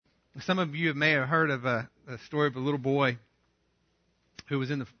Some of you may have heard of a story of a little boy who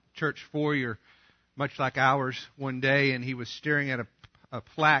was in the church foyer, much like ours, one day, and he was staring at a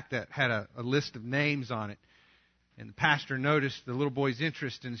plaque that had a list of names on it. And the pastor noticed the little boy's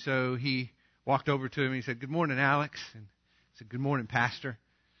interest, and so he walked over to him and he said, "Good morning, Alex." And he said, "Good morning, Pastor."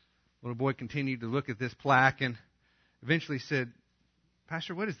 The little boy continued to look at this plaque and eventually said,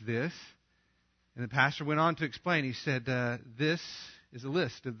 "Pastor, what is this?" And the pastor went on to explain. He said, "This is a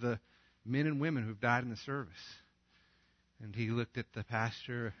list of the men and women who've died in the service." And he looked at the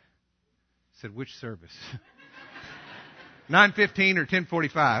pastor, said, "Which service?" 9:15 or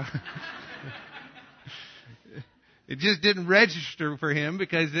 10:45? It just didn't register for him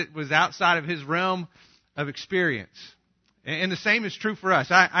because it was outside of his realm of experience. And the same is true for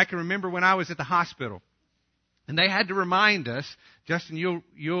us. I can remember when I was at the hospital, and they had to remind us, Justin,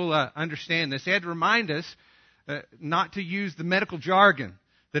 you'll understand this. They had to remind us not to use the medical jargon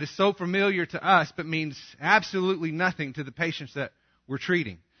that is so familiar to us but means absolutely nothing to the patients that we're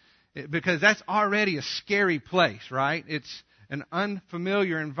treating. Because that's already a scary place, right? It's an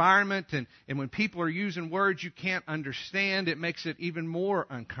unfamiliar environment, and when people are using words you can't understand, it makes it even more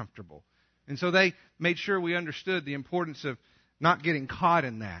uncomfortable. And so they made sure we understood the importance of not getting caught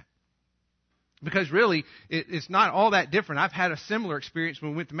in that. Because really, it's not all that different. I've had a similar experience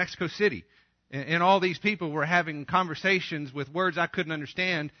when we went to Mexico City. And all these people were having conversations with words I couldn't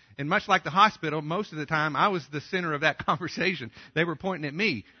understand. And much like the hospital, most of the time I was the center of that conversation. They were pointing at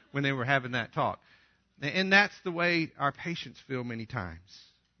me when they were having that talk. And that's the way our patients feel many times.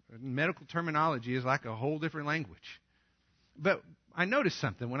 Medical terminology is like a whole different language. But I noticed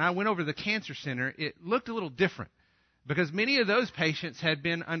something. When I went over to the cancer center, it looked a little different. Because many of those patients had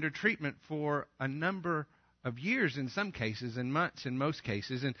been under treatment for a number of years in some cases, and months in most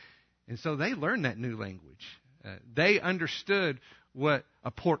cases. And so they learned that new language. They understood what a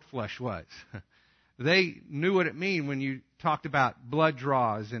port flush was. They knew what it meant when you talked about blood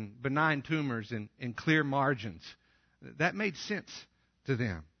draws and benign tumors and clear margins. That made sense to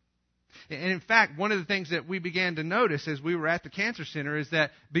them. And in fact, one of the things that we began to notice as we were at the cancer center is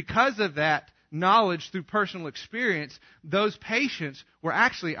that because of that knowledge through personal experience, those patients were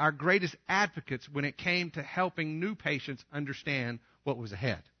actually our greatest advocates when it came to helping new patients understand what was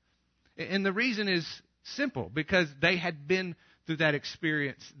ahead. And the reason is simple, because they had been through that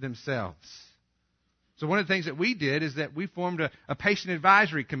experience themselves. So one of the things that we did is that we formed a patient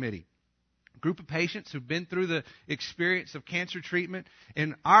advisory committee, a group of patients who've been through the experience of cancer treatment.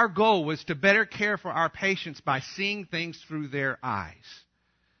 And our goal was to better care for our patients by seeing things through their eyes.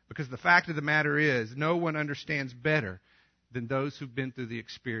 Because the fact of the matter is, no one understands better than those who've been through the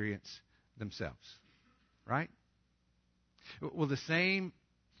experience themselves. Right? Well, the same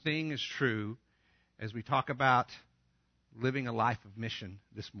thing is true as we talk about living a life of mission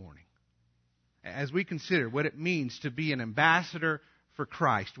this morning. As we consider what it means to be an ambassador for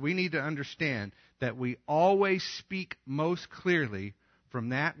Christ, we need to understand that we always speak most clearly from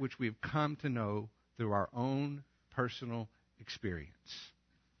that which we have come to know through our own personal experience.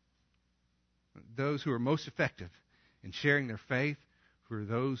 Those who are most effective in sharing their faith are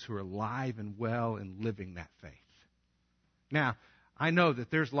those who are alive and well and living that faith. Now, I know that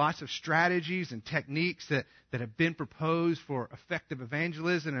there's lots of strategies and techniques that have been proposed for effective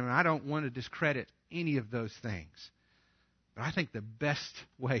evangelism, and I don't want to discredit any of those things. But I think the best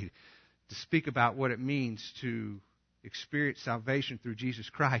way to speak about what it means to experience salvation through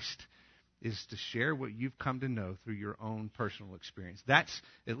Jesus Christ is to share what you've come to know through your own personal experience. That's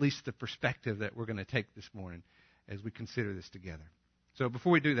at least the perspective that we're going to take this morning as we consider this together. So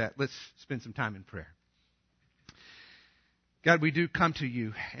before we do that, let's spend some time in prayer. God, we do come to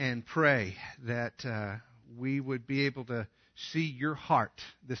you and pray that we would be able to see your heart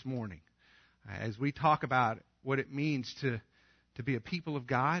this morning as we talk about what it means to be a people of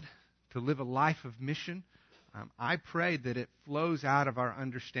God, to live a life of mission. I pray that it flows out of our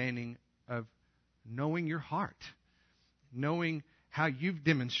understanding of knowing your heart, knowing how you've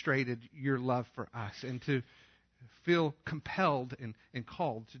demonstrated your love for us, and to feel compelled and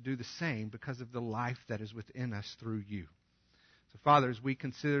called to do the same because of the life that is within us through you. So, Father, as we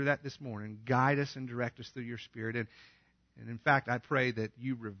consider that this morning, guide us and direct us through your Spirit. And in fact, I pray that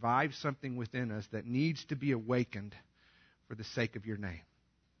you revive something within us that needs to be awakened for the sake of your name.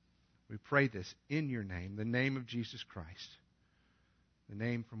 We pray this in your name, the name of Jesus Christ, the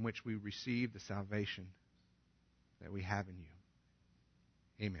name from which we receive the salvation that we have in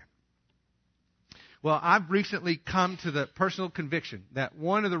you. Amen. Well, I've recently come to the personal conviction that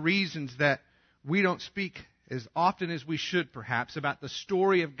one of the reasons that we don't speak as often as we should, perhaps, about the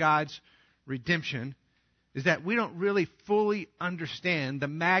story of God's redemption is that we don't really fully understand the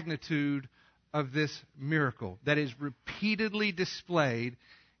magnitude of this miracle that is repeatedly displayed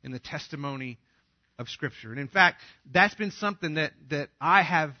in the testimony of Scripture. And in fact, that's been something that I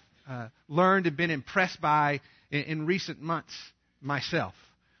have learned and been impressed by in recent months myself.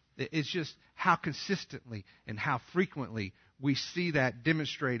 It's just how consistently and how frequently we see that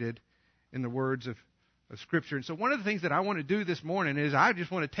demonstrated in the words of Scripture. And so one of the things that I want to do this morning is I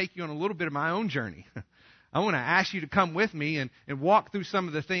just want to take you on a little bit of my own journey. I want to ask you to come with me and walk through some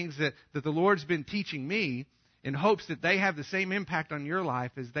of the things that the Lord's been teaching me in hopes that they have the same impact on your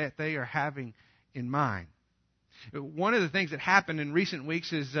life as that they are having in mine. One of the things that happened in recent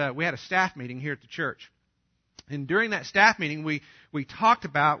weeks is we had a staff meeting here at the church. And during that staff meeting, we talked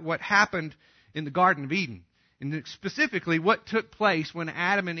about what happened in the Garden of Eden. And specifically, what took place when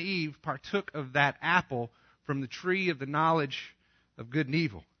Adam and Eve partook of that apple from the tree of the knowledge of good and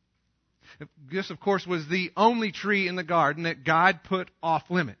evil. This, of course, was the only tree in the garden that God put off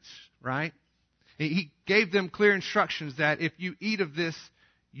limits, right? He gave them clear instructions that if you eat of this,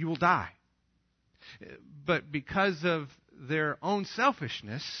 you will die. But because of their own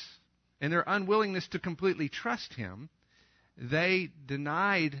selfishness and their unwillingness to completely trust Him, they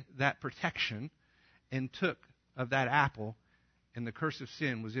denied that protection and took of that apple, and the curse of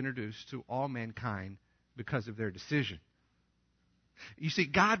sin was introduced to all mankind because of their decision. You see,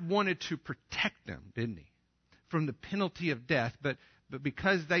 God wanted to protect them, didn't He, from the penalty of death, but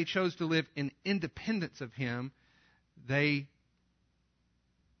because they chose to live in independence of Him, they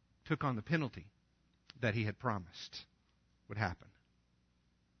took on the penalty that He had promised would happen.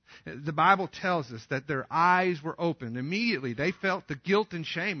 The Bible tells us that their eyes were opened. Immediately, they felt the guilt and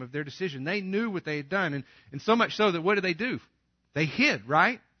shame of their decision. They knew what they had done, and so much so that what did they do? They hid,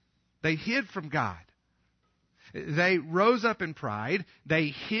 right? They hid from God. They rose up in pride.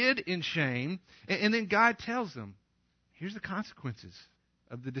 They hid in shame. And then God tells them, here's the consequences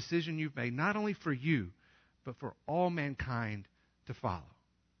of the decision you've made, not only for you, but for all mankind to follow.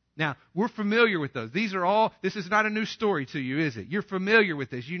 Now, we're familiar with those. This is not a new story to you, is it? You're familiar with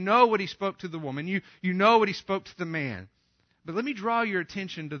this. You know what He spoke to the woman. You know what He spoke to the man. But let me draw your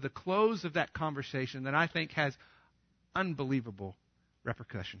attention to the close of that conversation that I think has unbelievable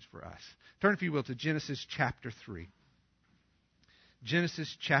repercussions for us. Turn, if you will, to Genesis chapter 3.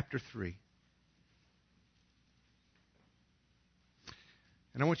 Genesis chapter 3.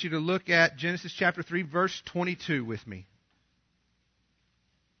 And I want you to look at Genesis chapter 3, verse 22 with me.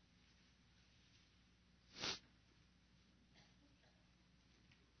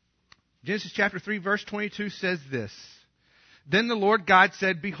 Genesis chapter 3, verse 22 says this. Then the Lord God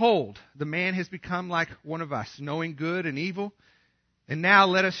said, Behold, the man has become like one of us, knowing good and evil. And now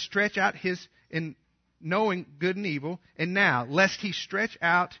let us stretch out in knowing good and evil. And now, lest he stretch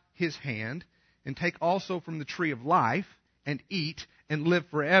out his hand and take also from the tree of life and eat and live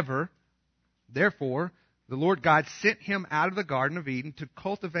forever. Therefore, the Lord God sent him out of the Garden of Eden to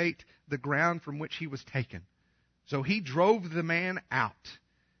cultivate the ground from which he was taken. So He drove the man out.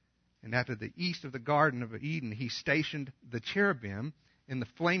 And after the east of the Garden of Eden, He stationed the cherubim and the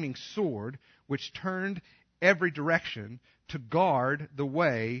flaming sword, which turned every direction to guard the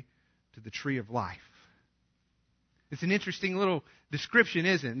way to the tree of life. It's an interesting little description,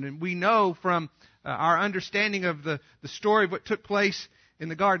 isn't it? And we know from our understanding of the story of what took place in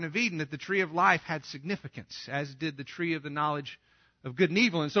the Garden of Eden that the tree of life had significance, as did the tree of the knowledge of good and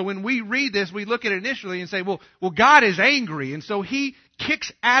evil. And so when we read this, we look at it initially and say, well, God is angry, and so He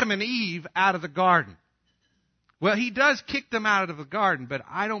kicks Adam and Eve out of the garden. Well, He does kick them out of the garden, but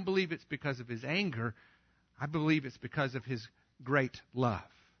I don't believe it's because of His anger. I believe it's because of His great love.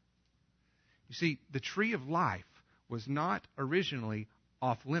 You see, the tree of life was not originally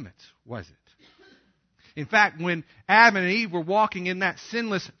off limits, was it? In fact, when Adam and Eve were walking in that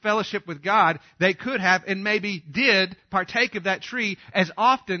sinless fellowship with God, they could have and maybe did partake of that tree as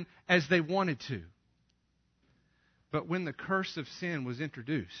often as they wanted to. But when the curse of sin was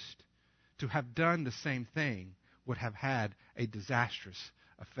introduced, to have done the same thing would have had a disastrous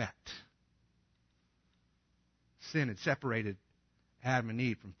effect. Sin had separated Adam and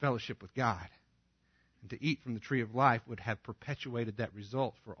Eve from fellowship with God. And to eat from the tree of life would have perpetuated that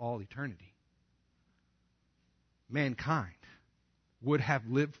result for all eternity. Mankind would have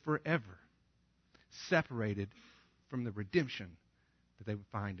lived forever, separated from the redemption that they would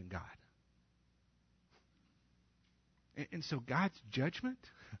find in God. And so God's judgment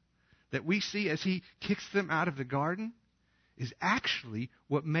that we see as He kicks them out of the garden is actually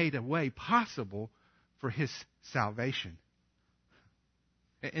what made a way possible for His salvation.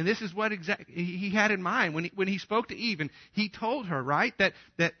 And this is what exactly He had in mind when he spoke to Eve. And He told her, right,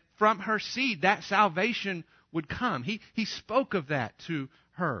 that from her seed that salvation would come. He spoke of that to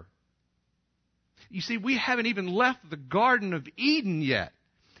her. You see, we haven't even left the Garden of Eden yet,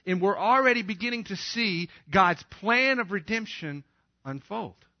 and we're already beginning to see God's plan of redemption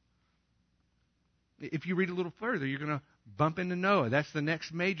unfold. If you read a little further, you're going to bump into Noah. That's the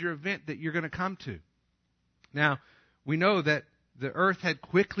next major event that you're going to come to. Now, we know that the earth had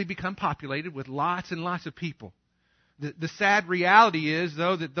quickly become populated with lots and lots of people. The sad reality is,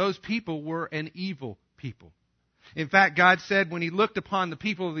 though, that those people were an evil people. In fact, God said when He looked upon the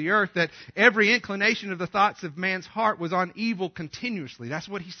people of the earth that every inclination of the thoughts of man's heart was on evil continuously. That's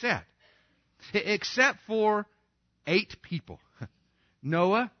what He said. Except for 8 people.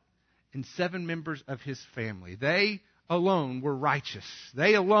 Noah and 7 members of his family. They alone were righteous.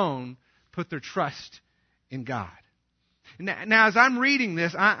 They alone put their trust in God. Now, as I'm reading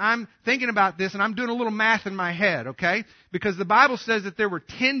this, I'm thinking about this, and I'm doing a little math in my head, okay? Because the Bible says that there were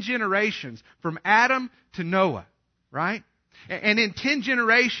 10 generations from Adam to Noah, right? And in 10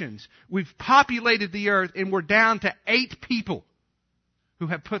 generations, we've populated the earth, and we're down to 8 people who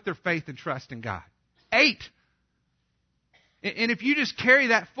have put their faith and trust in God. 8! And if you just carry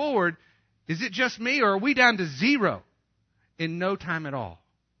that forward, is it just me, or are we down to 0 in no time at all?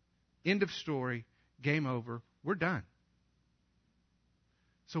 End of story. Game over. We're done.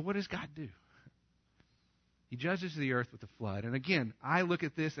 So what does God do? He judges the earth with a flood. And again, I look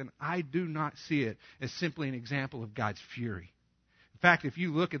at this and I do not see it as simply an example of God's fury. In fact, if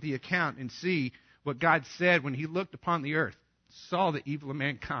you look at the account and see what God said when He looked upon the earth, saw the evil of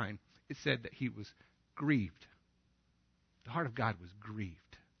mankind, it said that He was grieved. The heart of God was grieved.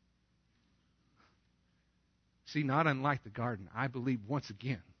 See, not unlike the garden, I believe once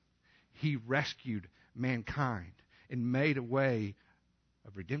again, He rescued mankind and made a way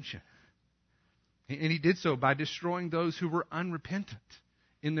of redemption. And He did so by destroying those who were unrepentant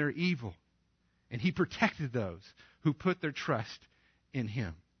in their evil. And He protected those who put their trust in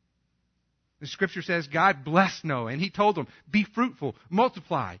Him. The Scripture says God blessed Noah, and He told them, be fruitful,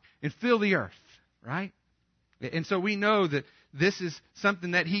 multiply, and fill the earth. Right? And so we know that this is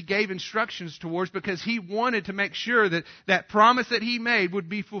something that He gave instructions towards because He wanted to make sure that that promise that He made would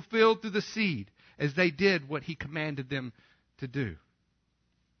be fulfilled through the seed as they did what He commanded them to do.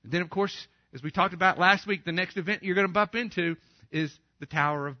 And then, of course, as we talked about last week, the next event you're going to bump into is the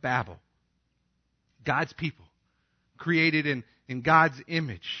Tower of Babel. God's people, created in God's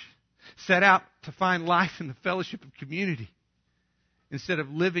image, set out to find life in the fellowship of community instead of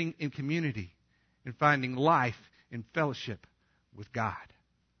living in community and finding life in fellowship with God.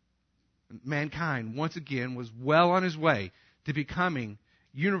 Mankind, once again, was well on his way to becoming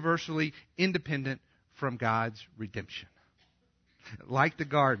universally independent from God's redemption. Like the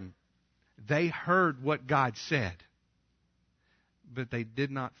garden, they heard what God said, but they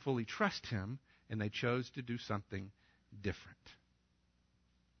did not fully trust Him, and they chose to do something different.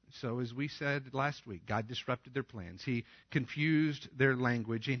 So as we said last week, God disrupted their plans. He confused their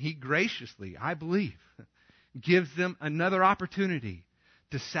language, and He graciously, I believe, gives them another opportunity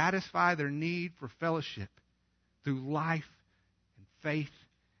to satisfy their need for fellowship through life and faith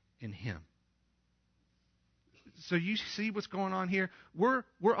in Him. So you see what's going on here? We're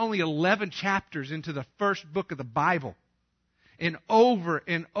only 11 chapters into the first book of the Bible. And over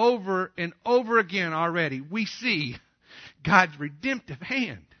and over and over again already, we see God's redemptive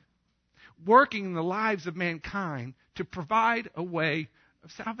hand working in the lives of mankind to provide a way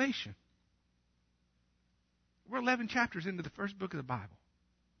of salvation. We're 11 chapters into the first book of the Bible.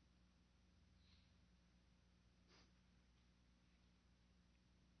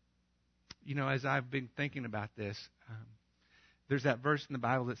 You know, as I've been thinking about this, there's that verse in the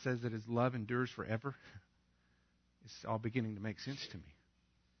Bible that says that His love endures forever. It's all beginning to make sense to me.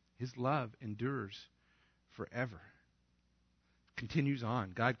 His love endures forever. Continues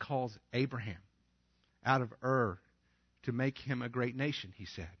on. God calls Abraham out of Ur to make him a great nation, He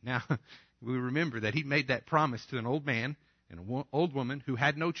said. Now, we remember that He made that promise to an old man and an old woman who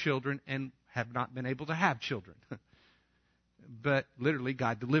had no children and have not been able to have children. But literally,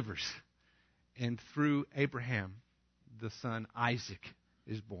 God delivers. And through Abraham, the son Isaac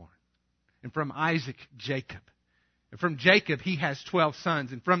is born. And from Isaac, Jacob. And from Jacob, he has 12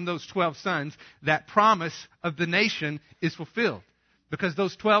 sons. And from those 12 sons, that promise of the nation is fulfilled. Because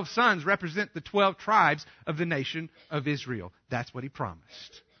those 12 sons represent the 12 tribes of the nation of Israel. That's what He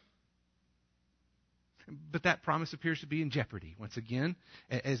promised. But that promise appears to be in jeopardy once again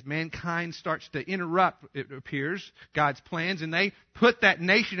as mankind starts to interrupt, it appears, God's plans, and they put that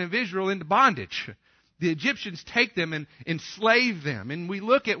nation of Israel into bondage. The Egyptians take them and enslave them. And we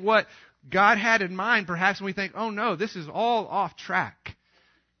look at what God had in mind perhaps and we think, oh no, this is all off track.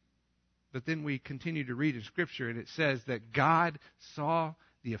 But then we continue to read in Scripture, and it says that God saw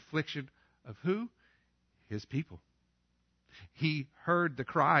the affliction of who? His people. He heard the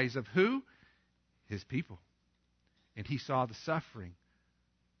cries of who? His people. And He saw the suffering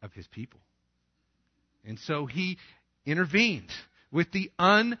of His people. And so He intervened with the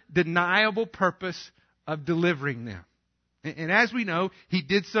undeniable purpose of delivering them. And as we know, He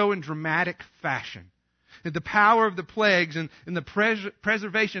did so in dramatic fashion. The power of the plagues and the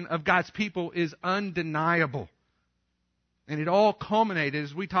preservation of God's people is undeniable. And it all culminated,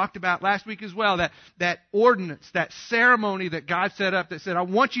 as we talked about last week as well, that ordinance, that ceremony that God set up that said, I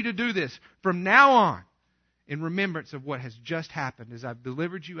want you to do this from now on in remembrance of what has just happened as I've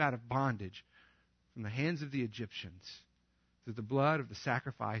delivered you out of bondage from the hands of the Egyptians through the blood of the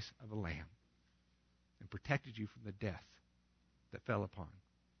sacrifice of a lamb and protected you from the death that fell upon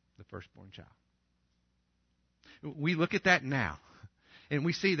the firstborn child. We look at that now, and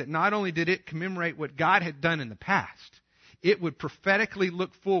we see that not only did it commemorate what God had done in the past, it would prophetically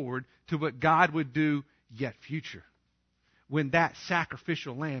look forward to what God would do yet future, when that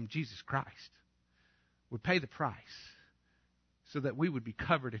sacrificial lamb, Jesus Christ, would pay the price so that we would be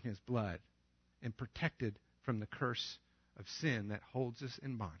covered in His blood and protected from the curse of sin that holds us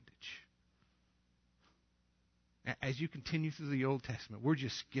in bondage. As you continue through the Old Testament, we're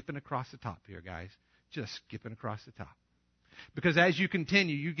just skipping across the top here, guys. Just skipping across the top. Because as you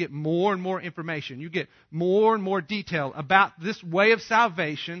continue, you get more and more information. You get more and more detail about this way of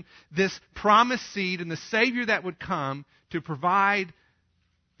salvation, this promised seed, and the Savior that would come to provide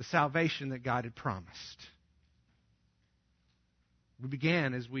the salvation that God had promised. We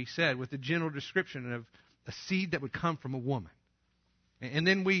began, as we said, with a general description of a seed that would come from a woman. And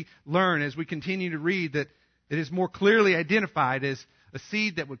then we learn, as we continue to read, that it is more clearly identified as a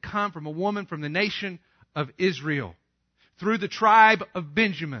seed that would come from a woman from the nation of Israel, through the tribe of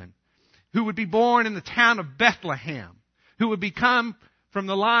Benjamin, who would be born in the town of Bethlehem, who would become from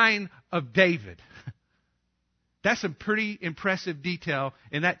the line of David. That's some pretty impressive detail,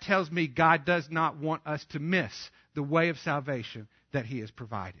 and that tells me God does not want us to miss the way of salvation that He has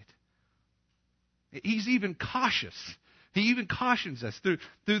provided. He's even cautious. He even cautions us through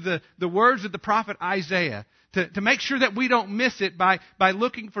the words of the prophet Isaiah to make sure that we don't miss it by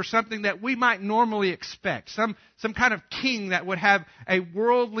looking for something that we might normally expect. Some kind of king that would have a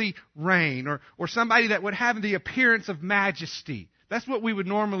worldly reign, or somebody that would have the appearance of majesty. That's what we would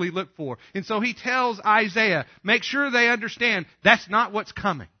normally look for. And so he tells Isaiah, make sure they understand that's not what's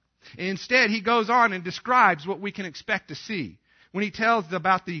coming. Instead, he goes on and describes what we can expect to see when he tells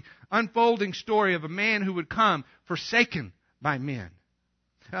about the unfolding story of a man who would come forsaken by men,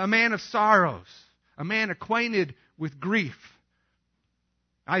 a man of sorrows, a man acquainted with grief.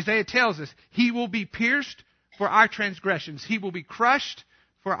 Isaiah tells us He will be pierced for our transgressions. He will be crushed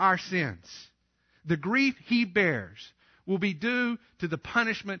for our sins. The grief He bears will be due to the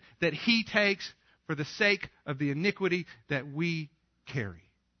punishment that He takes for the sake of the iniquity that we carry.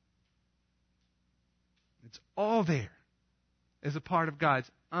 It's all there as a part of God's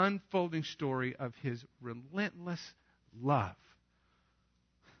unfolding story of His relentless love.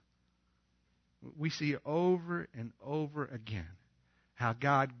 We see over and over again how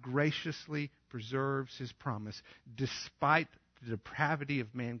God graciously preserves His promise despite the depravity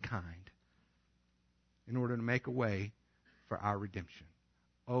of mankind in order to make a way for our redemption.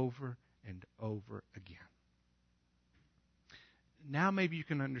 Over and over again. Now maybe you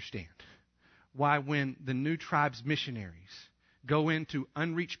can understand why when the New Tribes missionaries go into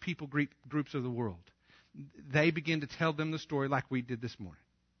unreached people groups of the world, they begin to tell them the story like we did this morning.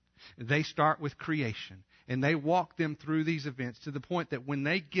 They start with creation, and they walk them through these events to the point that when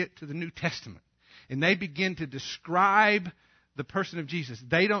they get to the New Testament and they begin to describe the person of Jesus,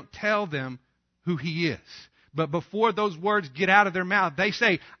 they don't tell them who He is. But before those words get out of their mouth, they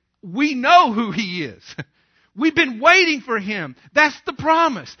say, we know who He is. We've been waiting for Him. That's the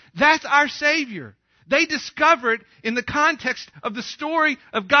promise. That's our Savior. They discover it in the context of the story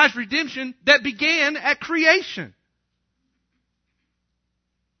of God's redemption that began at creation.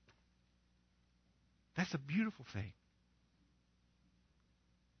 That's a beautiful thing.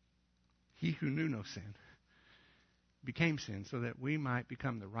 He who knew no sin became sin so that we might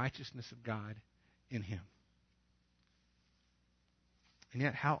become the righteousness of God in Him. And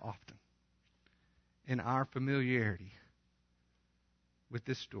yet, how often in our familiarity with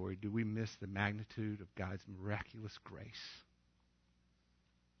this story do we miss the magnitude of God's miraculous grace?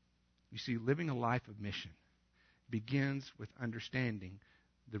 You see, living a life of mission begins with understanding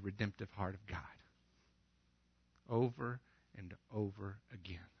the redemptive heart of God. Over and over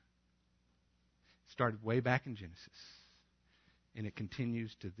again. It started way back in Genesis. And it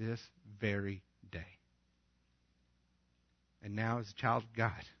continues to this very day. And now, as a child of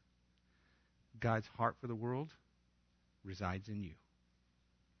God, God's heart for the world resides in you.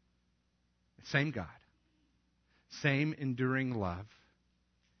 Same God. Same enduring love.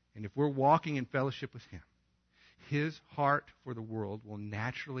 And if we're walking in fellowship with Him, His heart for the world will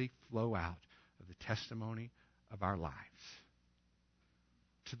naturally flow out of the testimony of our lives,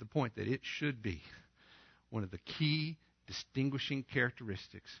 to the point that it should be one of the key distinguishing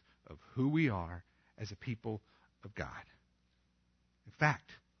characteristics of who we are as a people of God. In fact,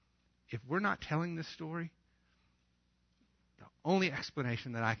 if we're not telling this story, the only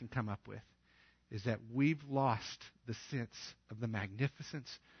explanation that I can come up with is that we've lost the sense of the magnificence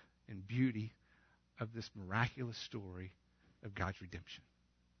and beauty of this miraculous story of God's redemption.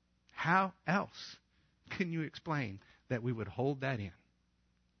 How else can you explain that we would hold that in?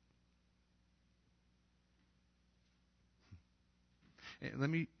 And let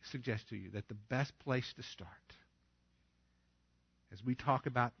me suggest to you that the best place to start as we talk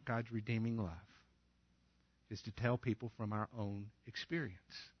about God's redeeming love is to tell people from our own experience.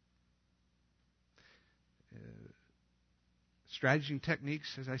 Strategy and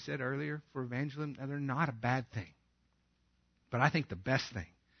techniques, as I said earlier, for evangelism, they're not a bad thing. But I think the best thing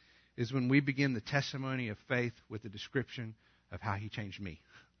is when we begin the testimony of faith with a description of how He changed me,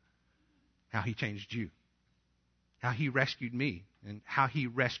 how He changed you, how He rescued me, and how He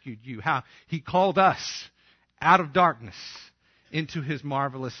rescued you, how He called us out of darkness into His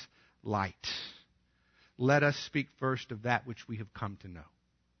marvelous light. Let us speak first of that which we have come to know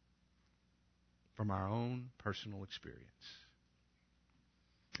from our own personal experience.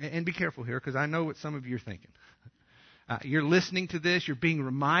 And be careful here, because I know what some of you are thinking. You're listening to this, you're being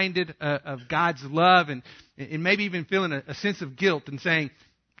reminded of God's love, and maybe even feeling a sense of guilt and saying,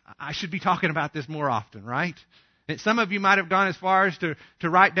 I should be talking about this more often, right? And some of you might have gone as far as to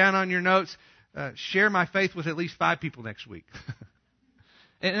write down on your notes, share my faith with at least 5 people next week.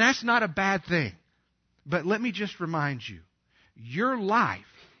 And that's not a bad thing. But let me just remind you, your life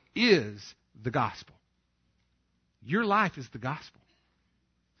is the gospel. Your life is the gospel.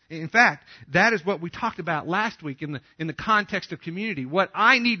 In fact, that is what we talked about last week in the context of community. What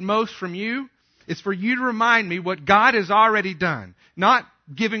I need most from you is for you to remind me what God has already done, not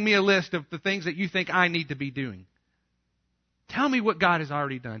giving me a list of the things that you think I need to be doing. Tell me what God has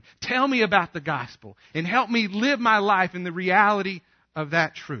already done. Tell me about the gospel and help me live my life in the reality of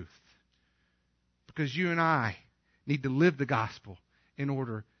that truth. Because you and I need to live the gospel in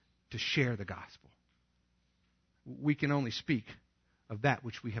order to share the gospel. We can only speak of that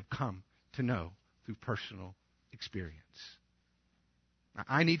which we have come to know through personal experience. Now,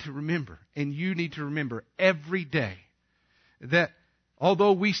 I need to remember, and you need to remember every day, that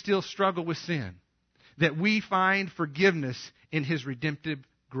although we still struggle with sin, that we find forgiveness in His redemptive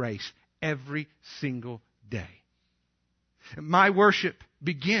grace every single day. My worship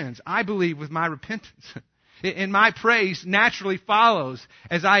begins, I believe, with my repentance. And my praise naturally follows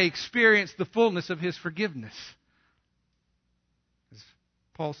as I experience the fullness of His forgiveness. As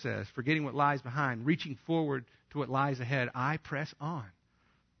Paul says, forgetting what lies behind, reaching forward to what lies ahead, I press on.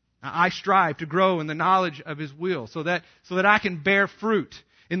 I strive to grow in the knowledge of His will so that I can bear fruit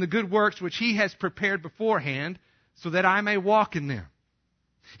in the good works which He has prepared beforehand so that I may walk in them.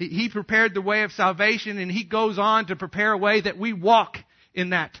 He prepared the way of salvation, and He goes on to prepare a way that we walk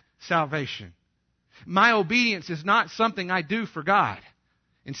in that salvation. My obedience is not something I do for God.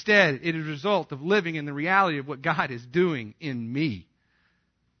 Instead, it is a result of living in the reality of what God is doing in me.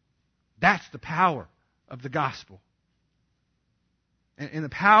 That's the power of the gospel. And the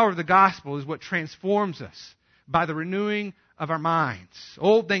power of the gospel is what transforms us by the renewing of our minds.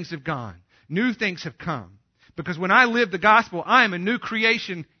 Old things have gone. New things have come. Because when I live the gospel, I am a new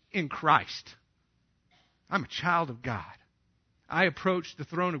creation in Christ. I'm a child of God. I approach the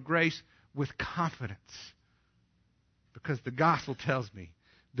throne of grace with confidence. Because the gospel tells me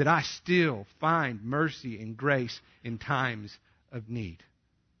that I still find mercy and grace in times of need.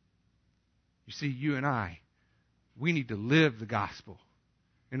 You see, you and I, we need to live the gospel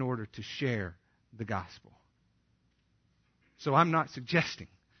in order to share the gospel. So I'm not suggesting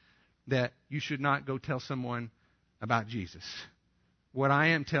that you should not go tell someone about Jesus. What I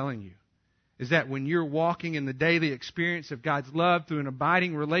am telling you is that when you're walking in the daily experience of God's love through an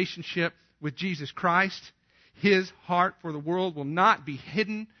abiding relationship with Jesus Christ, His heart for the world will not be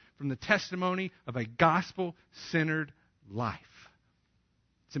hidden from the testimony of a gospel-centered life.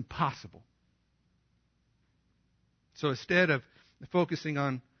 It's impossible. So instead of focusing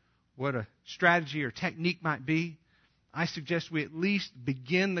on what a strategy or technique might be, I suggest we at least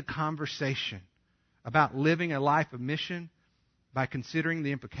begin the conversation about living a life of mission by considering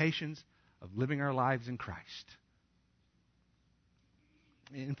the implications of living our lives in Christ.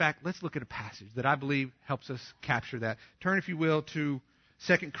 In fact, let's look at a passage that I believe helps us capture that. Turn, if you will, to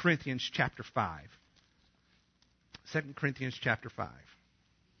 2 Corinthians chapter 5. 2 Corinthians chapter 5.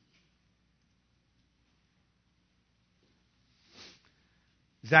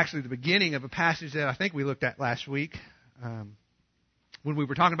 It's actually the beginning of a passage that I think we looked at last week when we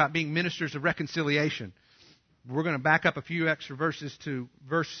were talking about being ministers of reconciliation. We're going to back up a few extra verses to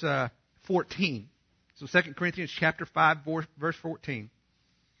verse 14. So 2 Corinthians chapter 5, verse 14.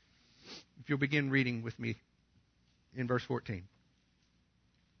 If you'll begin reading with me in verse 14.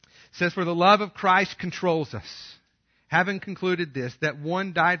 It says, "For the love of Christ controls us, having concluded this, that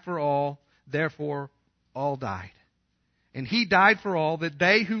one died for all, therefore all died. And He died for all, that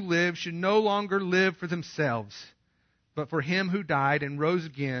they who live should no longer live for themselves, but for Him who died and rose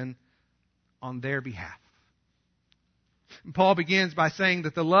again on their behalf." And Paul begins by saying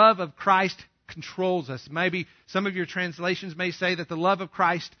that the love of Christ controls us. Maybe some of your translations may say that the love of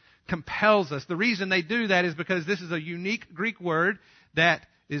Christ compels us. The reason they do that is because this is a unique Greek word that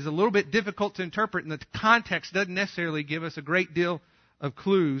is a little bit difficult to interpret, and the context doesn't necessarily give us a great deal of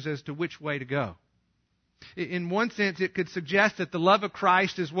clues as to which way to go. In one sense, it could suggest that the love of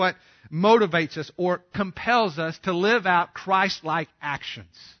Christ is what motivates us or compels us to live out Christ-like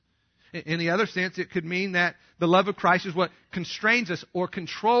actions. In the other sense, it could mean that the love of Christ is what constrains us or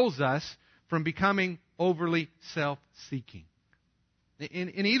controls us from becoming overly self-seeking.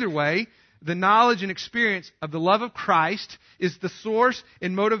 In either way, the knowledge and experience of the love of Christ is the source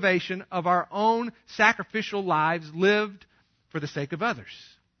and motivation of our own sacrificial lives lived for the sake of others.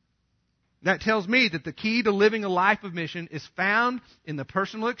 That tells me that the key to living a life of mission is found in the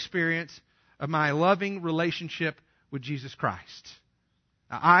personal experience of my loving relationship with Jesus Christ.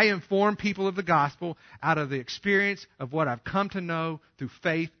 Now, I inform people of the gospel out of the experience of what I've come to know through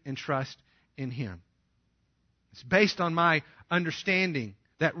faith and trust in Him. It's based on my understanding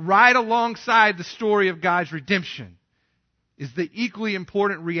that right alongside the story of God's redemption is the equally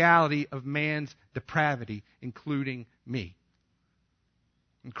important reality of man's depravity, including me.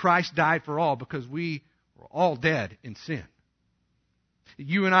 And Christ died for all because we were all dead in sin.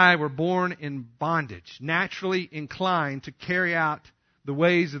 You and I were born in bondage, naturally inclined to carry out the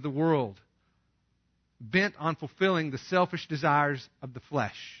ways of the world, bent on fulfilling the selfish desires of the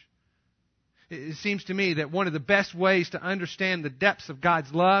flesh. It seems to me that one of the best ways to understand the depths of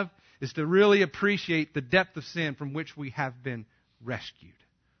God's love is to really appreciate the depth of sin from which we have been rescued.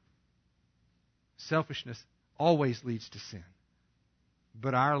 Selfishness always leads to sin.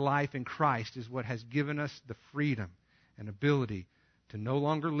 But our life in Christ is what has given us the freedom and ability to no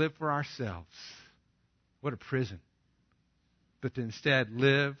longer live for ourselves. What a prison. But to instead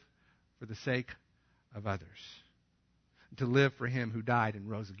live for the sake of others. To live for Him who died and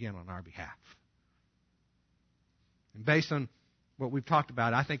rose again on our behalf. And based on what we've talked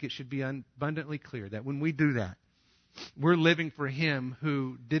about, I think it should be abundantly clear that when we do that, we're living for Him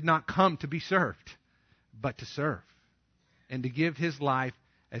who did not come to be served, but to serve and to give His life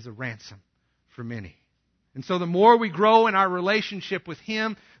as a ransom for many. And so the more we grow in our relationship with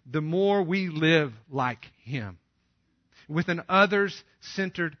Him, the more we live like Him. With an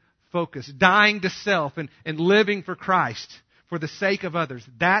others-centered focus, dying to self and living for Christ for the sake of others.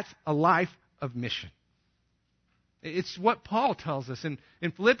 That's a life of mission. It's what Paul tells us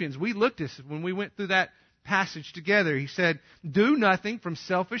in Philippians. We looked at this when we went through that passage together. He said, "Do nothing from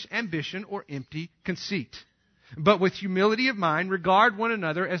selfish ambition or empty conceit, but with humility of mind regard one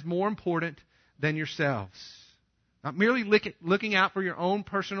another as more important than yourselves." Not merely looking out for your own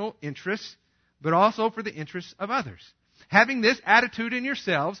personal interests, but also for the interests of others. Having this attitude in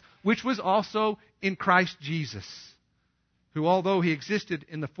yourselves, which was also in Christ Jesus, who, although He existed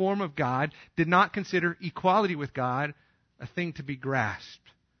in the form of God, did not consider equality with God a thing to be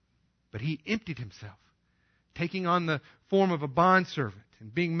grasped. But He emptied Himself, taking on the form of a bondservant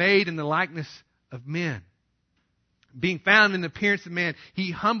and being made in the likeness of men. Being found in the appearance of man,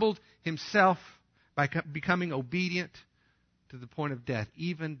 He humbled Himself by becoming obedient to the point of death,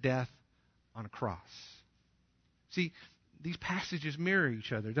 even death on a cross. See, these passages mirror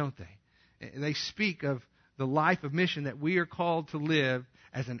each other, don't they? They speak of the life of mission that we are called to live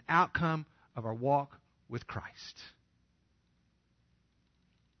as an outcome of our walk with Christ.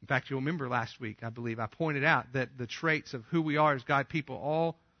 In fact, you'll remember last week, I believe, I pointed out that the traits of who we are as God people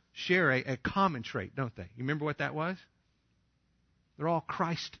all share a common trait, don't they? You remember what that was? They're all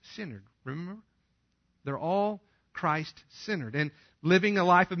Christ-centered, remember? They're all Christ-centered. And living a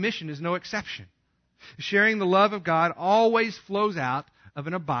life of mission is no exception. Sharing the love of God always flows out of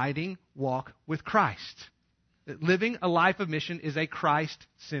an abiding walk with Christ. That living a life of mission is a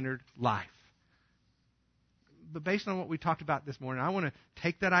Christ-centered life. But based on what we talked about this morning, I want to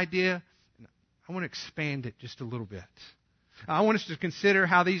take that idea and I want to expand it just a little bit. I want us to consider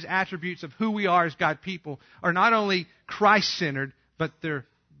how these attributes of who we are as God's people are not only Christ-centered, but they're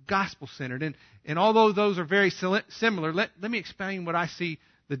gospel-centered. And although those are very similar, let me explain what I see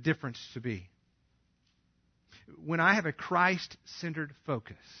the difference to be. When I have a Christ-centered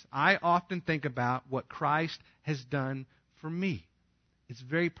focus, I often think about what Christ has done for me. It's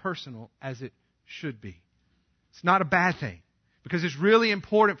very personal, as it should be. It's not a bad thing, because it's really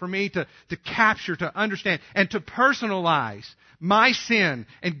important for me to capture, to understand, and to personalize my sin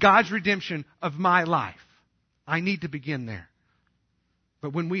and God's redemption of my life. I need to begin there.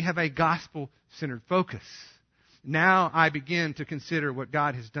 But when we have a gospel-centered focus, now I begin to consider what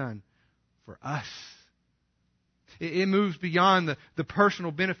God has done for us. It moves beyond the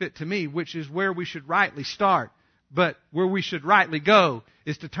personal benefit to me, which is where we should rightly start. But where we should rightly go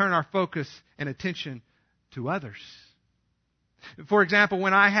is to turn our focus and attention to others. For example,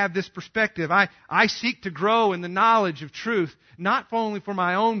 when I have this perspective, I seek to grow in the knowledge of truth, not only for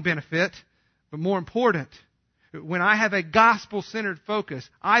my own benefit, but more important, when I have a gospel-centered focus,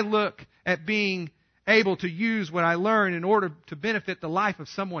 I look at being able to use what I learn in order to benefit the life of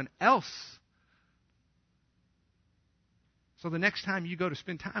someone else. So the next time you go to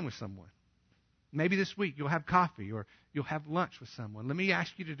spend time with someone, maybe this week you'll have coffee or you'll have lunch with someone. Let me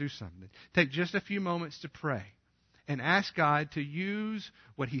ask you to do something. Take just a few moments to pray and ask God to use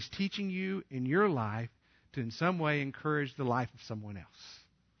what He's teaching you in your life to in some way encourage the life of someone else.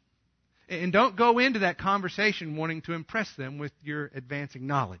 And don't go into that conversation wanting to impress them with your advancing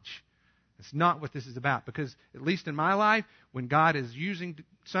knowledge. That's not what this is about, because at least in my life, when God is using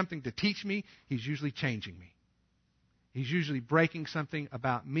something to teach me, He's usually changing me. He's usually breaking something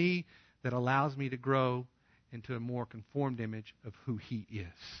about me that allows me to grow into a more conformed image of who He is.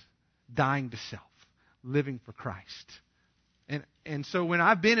 Dying to self. Living for Christ. And so when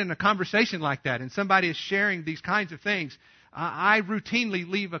I've been in a conversation like that and somebody is sharing these kinds of things, I routinely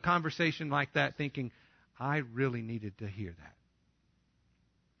leave a conversation like that thinking, I really needed to hear that.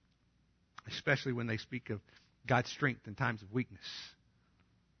 Especially when they speak of God's strength in times of weakness.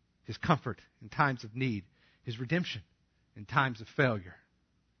 His comfort in times of need. His redemption in times of failure.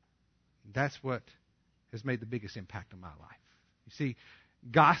 That's what has made the biggest impact on my life. You see,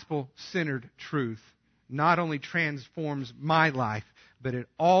 gospel-centered truth not only transforms my life, but it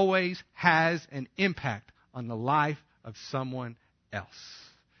always has an impact on the life of someone else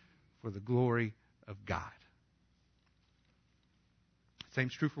for the glory of God.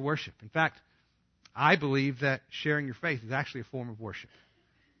 Same's true for worship. In fact, I believe that sharing your faith is actually a form of worship.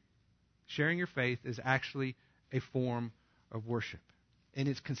 Sharing your faith is actually a form of worship. And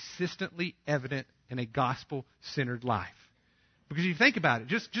it's consistently evident in a gospel-centered life. Because you think about it,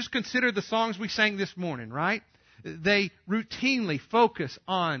 just consider the songs we sang this morning, right? They routinely focus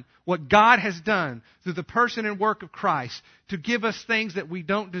on what God has done through the person and work of Christ to give us things that we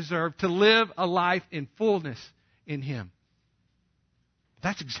don't deserve, to live a life in fullness in Him.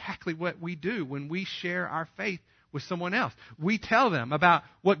 That's exactly what we do when we share our faith with someone else. We tell them about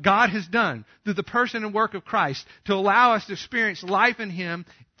what God has done through the person and work of Christ to allow us to experience life in Him,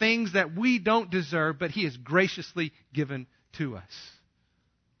 things that we don't deserve, but He has graciously given to us.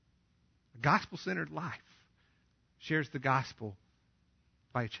 A gospel-centered life shares the gospel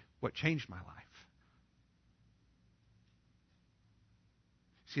by what changed my life.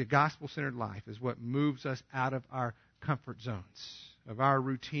 See, a gospel-centered life is what moves us out of our comfort zones, of our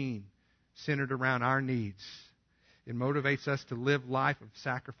routine centered around our needs. It motivates us to live life of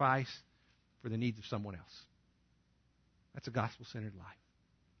sacrifice for the needs of someone else. That's a gospel-centered life.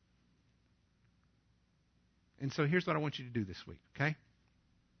 And so here's what I want you to do this week, okay?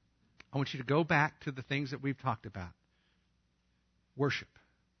 I want you to go back to the things that we've talked about. Worship,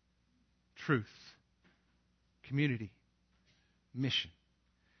 truth, community, mission.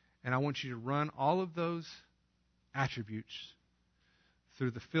 And I want you to run all of those attributes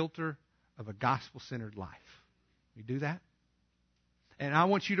through the filter of a gospel-centered life. You do that? And I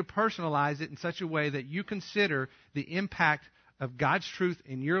want you to personalize it in such a way that you consider the impact of God's truth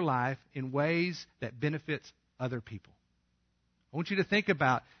in your life in ways that benefits other people. I want you to think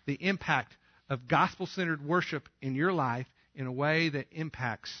about the impact of gospel-centered worship in your life in a way that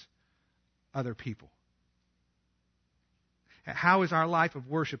impacts other people. How is our life of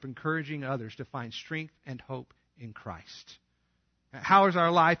worship encouraging others to find strength and hope in Christ? How is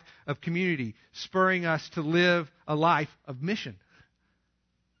our life of community spurring us to live a life of mission?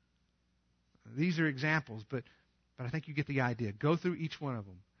 These are examples, but I think you get the idea. Go through each one of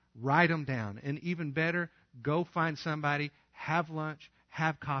them. Write them down. And even better, go find somebody, have lunch,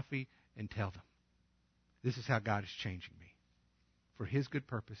 have coffee, and tell them, this is how God is changing me for His good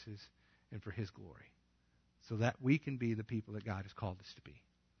purposes and for His glory, so that we can be the people that God has called us to be,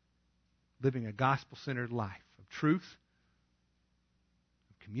 living a gospel-centered life of truth,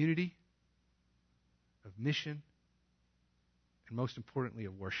 of community, of mission, and most importantly,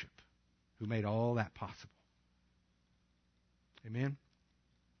 of worship, who made all that possible. Amen?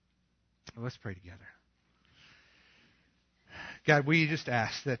 Well, let's pray together. God, we just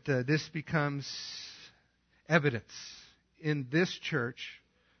ask that this becomes evidence in this church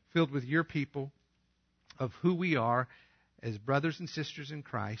filled with your people of who we are as brothers and sisters in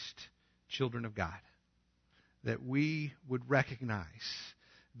Christ, children of God. That we would recognize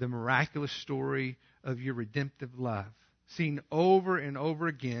the miraculous story of your redemptive love, seen over and over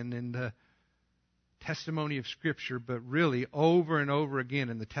again in the testimony of Scripture, but really over and over again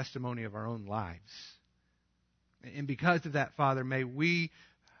in the testimony of our own lives. And because of that, Father, may we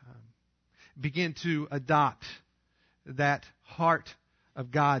begin to adopt that heart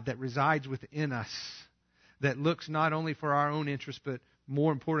of God that resides within us, that looks not only for our own interest, but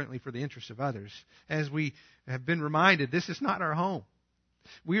more importantly for the interests of others. As we have been reminded, this is not our home.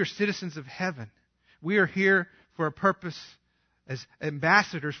 We are citizens of heaven. We are here for a purpose as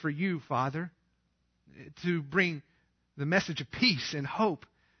ambassadors for you, Father, to bring the message of peace and hope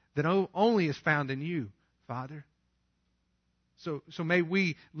that only is found in you, Father. So may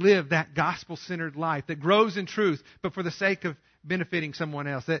we live that gospel-centered life that grows in truth, but for the sake of benefiting someone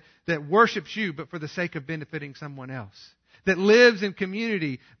else, that worships you, but for the sake of benefiting someone else, that lives in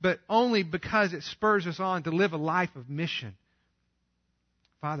community, but only because it spurs us on to live a life of mission.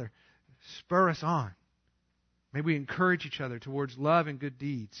 Father, spur us on. May we encourage each other towards love and good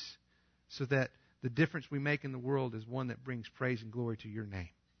deeds, so that the difference we make in the world is one that brings praise and glory to your name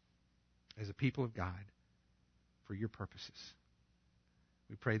as a people of God for your purposes.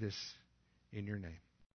 We pray this in your name.